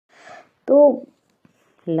तो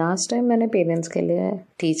last time मैंने parents के लिए,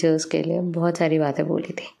 टीचर्स के लिए बहुत सारी बातें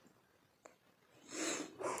बोली थी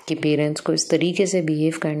कि पेरेंट्स को इस तरीके से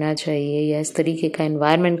बिहेव करना चाहिए या इस तरीके का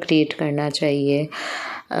एनवायरनमेंट क्रिएट करना चाहिए,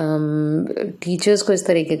 टीचर्स को इस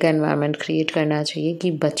तरीके का एनवायरनमेंट क्रिएट करना चाहिए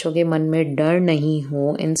कि बच्चों के मन में डर नहीं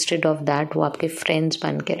हो। इंस्टेड ऑफ दैट वो आपके फ्रेंड्स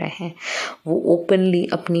बन के रहें, वो ओपनली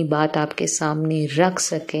अपनी बात आपके सामने रख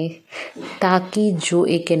सकें, ताकि जो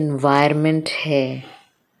एक एनवायरनमेंट है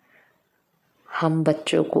हम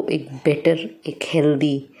बच्चों को एक बेटर, एक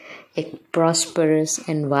हेल्दी, एक प्रॉस्परस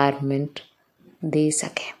एनवायरनमेंट दे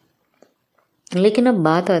सकें। लेकिन अब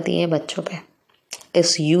बात आती है बच्चों पे,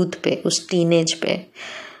 इस यूथ पे, उस टीनेज पे,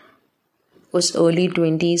 उस अर्ली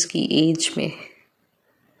 20s की एज में,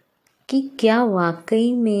 कि क्या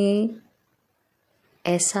वाकई में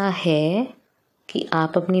ऐसा है कि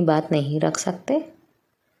आप अपनी बात नहीं रख सकते,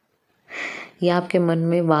 या आपके मन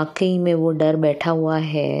में वाकई में वो डर बैठा हुआ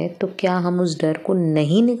है, तो क्या हम उस डर को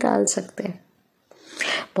नहीं निकाल सकते।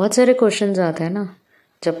 बहुत सारे क्वेश्चंस आते हैं ना,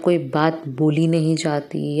 जब कोई बात बोली नहीं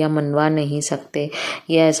जाती या मनवा नहीं सकते,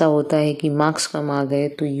 या ऐसा होता है कि मार्क्स कम आ गए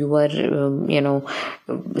तो यू आर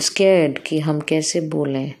स्कैर्ड कि हम कैसे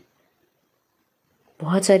बोलें।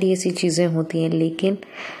 बहुत सारी ऐसी चीज़ें होती हैं, लेकिन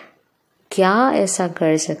क्या ऐसा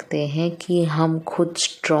कर सकते हैं कि हम खुद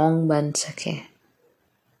स्ट्रॉन्ग बन सकें।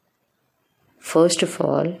 First of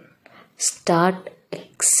all start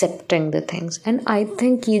accepting the things, and I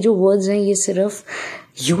think ये जो वर्ड्स हैं ये सिर्फ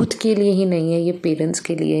यूथ के लिए ही नहीं है, ये पेरेंट्स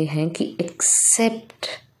के लिए हैं कि एक्सेप्ट।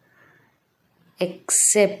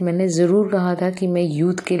 मैंने ज़रूर कहा था कि मैं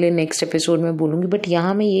यूथ के लिए नेक्स्ट एपिसोड में बोलूँगी, बट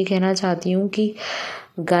यहाँ मैं ये कहना चाहती हूँ कि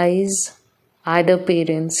guys, either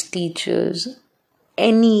parents, teachers,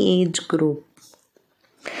 any age group,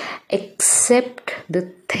 accept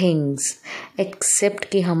the things, accept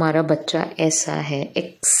कि हमारा बच्चा ऐसा है,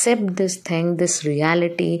 accept this thing, this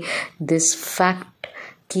reality, this fact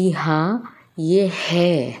कि हाँ ये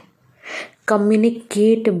है।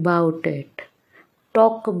 Communicate about it,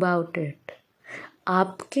 talk about it.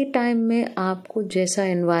 आपके टाइम में आपको जैसा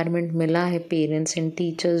एनवायरनमेंट मिला है parents and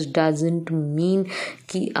teachers doesn't mean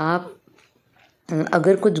कि आप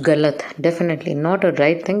अगर कुछ गलत, definitely not a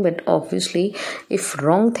right thing, but obviously if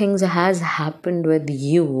wrong things has happened with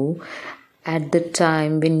you at the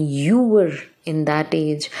time when you were in that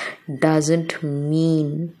age, doesn't mean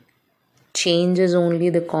change is only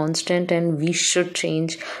the constant, and we should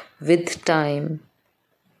change with time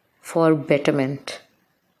for betterment.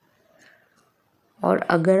 और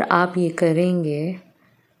अगर आप ये करेंगे,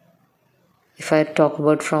 if I talk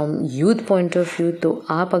about from youth point of view, तो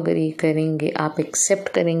आप अगर ये करेंगे, आप एक्सेप्ट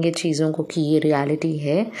करेंगे चीज़ों को कि ये रियलिटी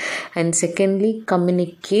है, एंड सेकेंडली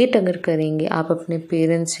कम्युनिकेट अगर करेंगे आप अपने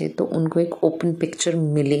पेरेंट्स से, तो उनको एक ओपन पिक्चर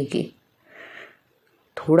मिलेगी।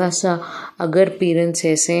 थोड़ा सा अगर पेरेंट्स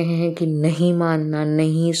ऐसे हैं कि नहीं मानना,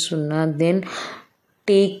 नहीं सुनना, then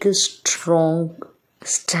take a strong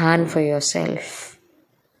stand for yourself,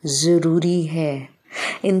 ज़रूरी है।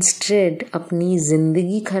 इंस्टेड अपनी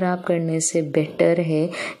ज़िंदगी ख़राब करने से बेटर है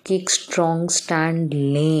कि एक स्ट्रॉन्ग स्टैंड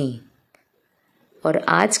लें। और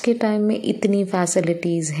आज के टाइम में इतनी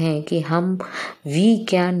फैसिलिटीज़ हैं कि we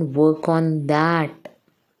can work on that.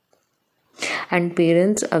 And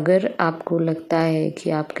parents, अगर आपको लगता है कि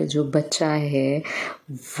आपके जो बच्चा है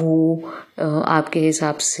वो आपके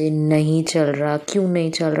हिसाब से नहीं चल रहा, क्यों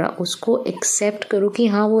नहीं चल रहा, उसको एक्सेप्ट करो कि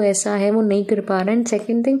हाँ वो ऐसा है, वो नहीं कर पा रहा। And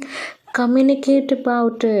second thing, communicate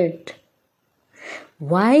about it.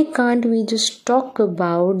 Why can't we just talk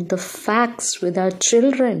about the facts with our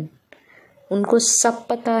children? उनको सब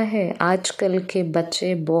पता है। आजकल के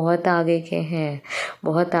बच्चे बहुत आगे के हैं,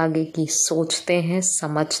 बहुत आगे की सोचते हैं,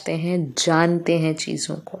 समझते हैं, जानते हैं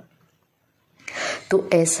चीज़ों को। तो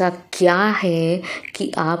ऐसा क्या है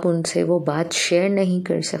कि आप उनसे वो बात शेयर नहीं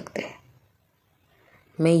कर सकते।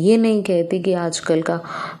 मैं ये नहीं कहती कि आजकल का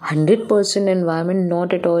 100% एनवायरनमेंट,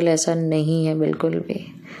 नॉट एट ऑल ऐसा नहीं है, बिल्कुल भी।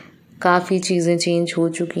 काफ़ी चीज़ें चेंज हो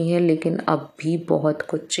चुकी हैं, लेकिन अब भी बहुत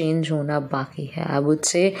कुछ चेंज होना बाकी है। I would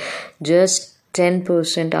say just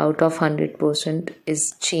 10% out of 100% is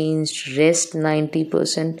change, rest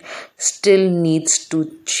 90% still needs to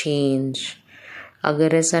change.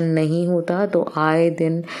 अगर ऐसा नहीं होता तो आए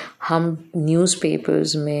दिन हम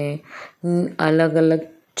न्यूज़पेपर्स में, अलग अलग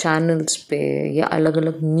चैनल्स पे या अलग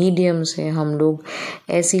अलग मीडियम से हम लोग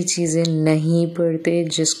ऐसी चीज़ें नहीं पढ़ते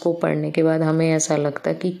जिसको पढ़ने के बाद हमें ऐसा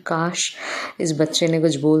लगता कि काश इस बच्चे ने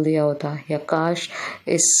कुछ बोल दिया होता, या काश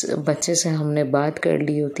इस बच्चे से हमने बात कर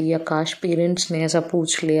ली होती, या काश पेरेंट्स ने ऐसा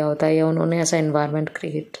पूछ लिया होता, या उन्होंने ऐसा एनवायरनमेंट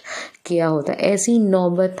क्रिएट किया होता। ऐसी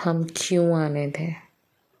नौबत हम क्यों आने थे।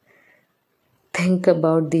 Think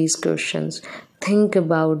about these questions. Think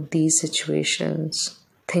about these situations.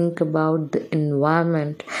 think about the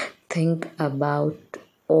environment, think about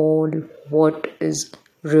all what is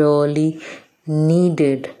really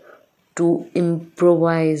needed to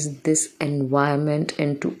improvise this environment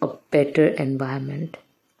into a better environment.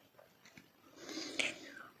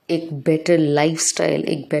 एक बेटर लाइफस्टाइल,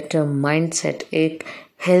 एक बेटर माइंडसेट, एक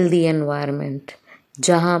healthy environment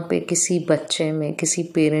जहाँ पे किसी बच्चे में, किसी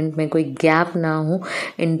parent में कोई गैप ना हो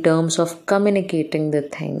in terms of communicating the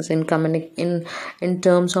things, in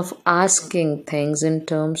terms of asking things, in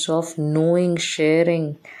terms of knowing,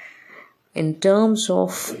 sharing, in terms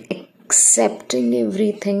of accepting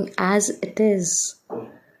everything as it is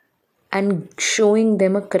and showing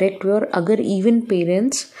them a correct way. और अगर even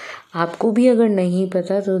parents, आपको भी अगर नहीं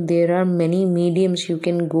पता तो there are many mediums you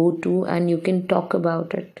can go to and you can talk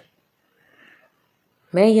about it.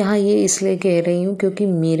 मैं यहाँ ये इसलिए कह रही हूँ क्योंकि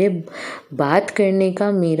मेरे बात करने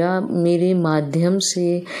का, मेरे माध्यम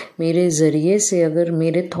से, मेरे ज़रिए से अगर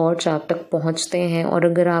मेरे थॉट्स आप तक पहुँचते हैं और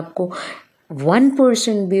अगर आपको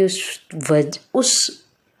 1% भी उस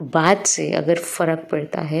बात से अगर फ़र्क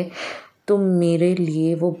पड़ता है तो मेरे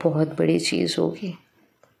लिए वो बहुत बड़ी चीज़ होगी।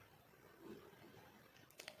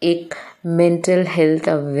 एक मेंटल हेल्थ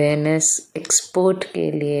अवेयरनेस एक्सपर्ट के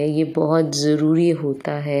लिए ये बहुत ज़रूरी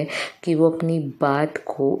होता है कि वो अपनी बात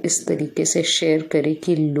को इस तरीके से शेयर करे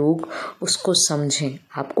कि लोग उसको समझें।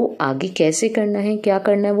 आपको आगे कैसे करना है, क्या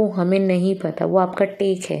करना है, वो हमें नहीं पता, वो आपका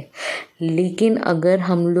टेक है। लेकिन अगर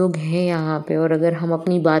हम लोग हैं यहाँ पे और अगर हम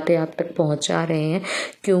अपनी बातें आप तक पहुँचा रहे हैं,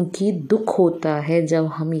 क्योंकि दुख होता है जब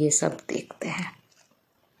हम ये सब देखते हैं।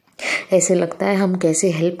 ऐसे लगता है हम कैसे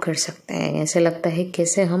हेल्प कर सकते हैं, ऐसे लगता है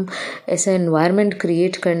कैसे हम ऐसा एनवायरनमेंट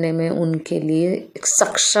क्रिएट करने में उनके लिए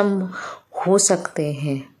सक्षम हो सकते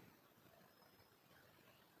हैं।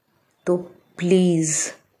 तो प्लीज़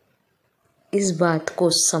इस बात को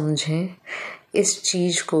समझें, इस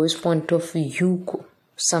चीज़ को, इस पॉइंट ऑफ व्यू को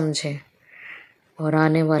समझें और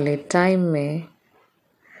आने वाले टाइम में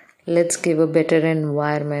let's give a better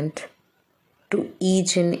environment to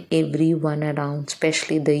each and every one around,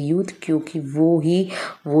 especially the youth, क्योंकि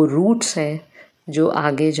वो रूट्स हैं जो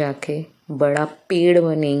आगे जाके बड़ा पेड़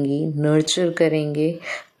बनेंगी, नर्चर करेंगे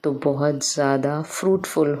तो बहुत ज़्यादा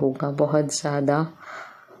फ्रूटफुल होगा, बहुत ज़्यादा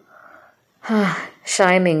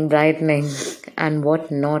shining, brightening and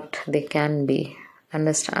what not they can be.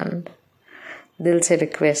 Understand? दिल से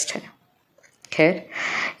रिक्वेस्ट है। खैर,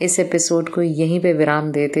 इस एपिसोड को यहीं पे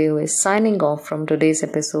विराम देते हुए signing off from today's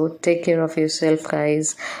episode. Take care of yourself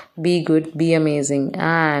guys, be good, be amazing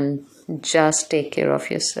and just take care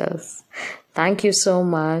of yourself. Thank you so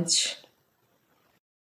much.